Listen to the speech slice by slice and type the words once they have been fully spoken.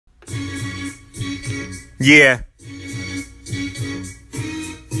Yeah.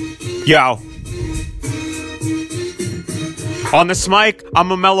 Yo. On this mic, I'm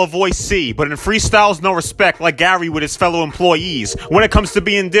a mellow voice C, but in freestyles, no respect like Gary with his fellow employees. When it comes to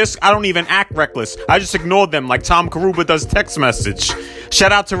being dissed, I don't even act reckless. I just ignore them like Tom Karuba does text message.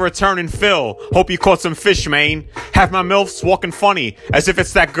 Shout out to Return and Phil. Hope you caught some fish, man. Have my MILFs walking funny, as if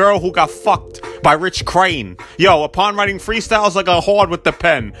it's that girl who got fucked by Rich Crane. Yo, upon writing freestyles, I go hard with the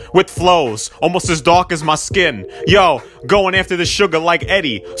pen, with flows, almost as dark as my skin. Yo, going after the sugar like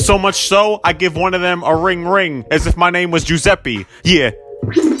Eddie. So much so, I give one of them a ring, as if my name was Giuseppe. Yeah.